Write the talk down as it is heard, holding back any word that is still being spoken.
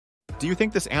Do you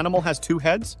think this animal has two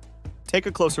heads? Take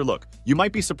a closer look. You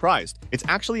might be surprised. It's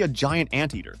actually a giant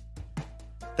anteater.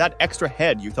 That extra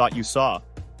head you thought you saw,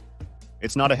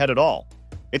 it's not a head at all.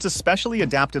 It's a specially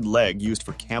adapted leg used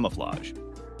for camouflage.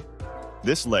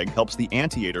 This leg helps the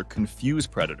anteater confuse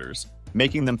predators,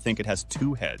 making them think it has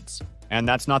two heads. And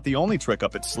that's not the only trick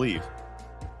up its sleeve.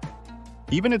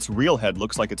 Even its real head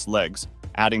looks like its legs,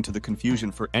 adding to the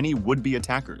confusion for any would-be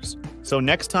attackers. So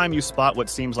next time you spot what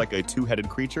seems like a two-headed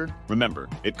creature, remember,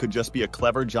 it could just be a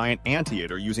clever giant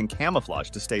anteater using camouflage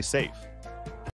to stay safe.